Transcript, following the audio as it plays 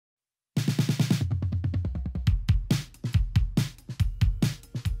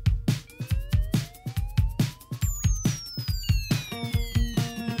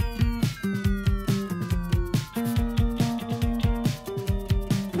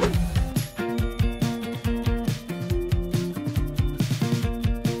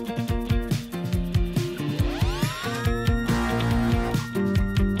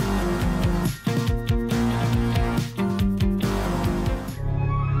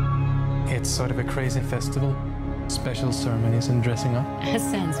It's sort of a crazy festival. Special ceremonies and dressing up. That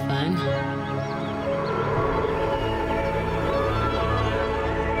sounds fun.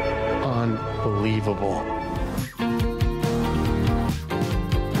 Unbelievable.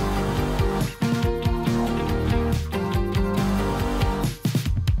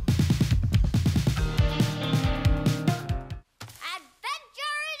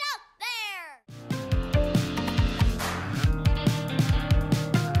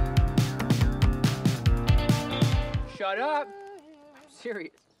 Shut up. I'm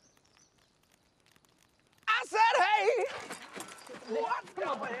serious. I said, hey! What's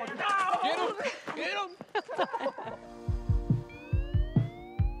going on? Get him! Get him!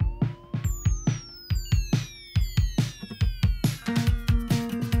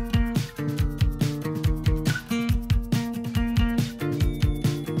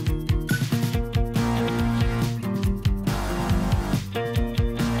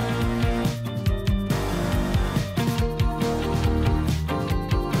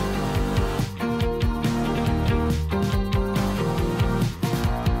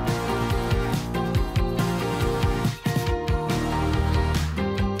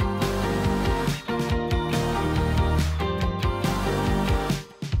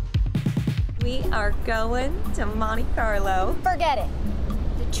 We are going to Monte Carlo. Forget it.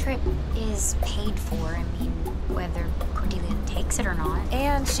 The trip is paid for. I mean, whether Cordelia takes it or not.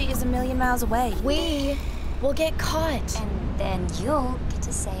 And she is a million miles away. We will get caught. And then you'll get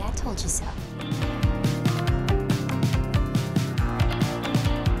to say, I told you so.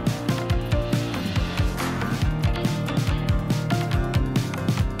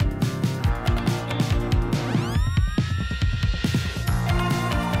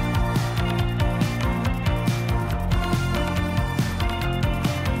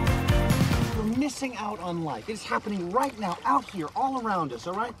 Missing out on life. It's happening right now, out here, all around us,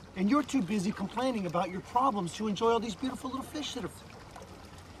 all right? And you're too busy complaining about your problems to enjoy all these beautiful little fish that are...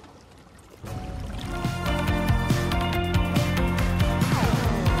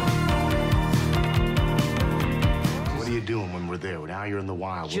 What are you doing when we're there? Now you're in the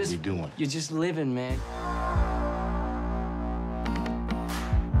wild. What are you doing? You're just living, man.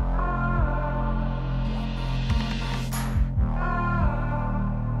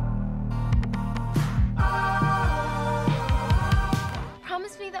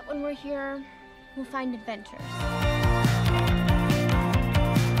 Promise me that when we're here, we'll find adventures.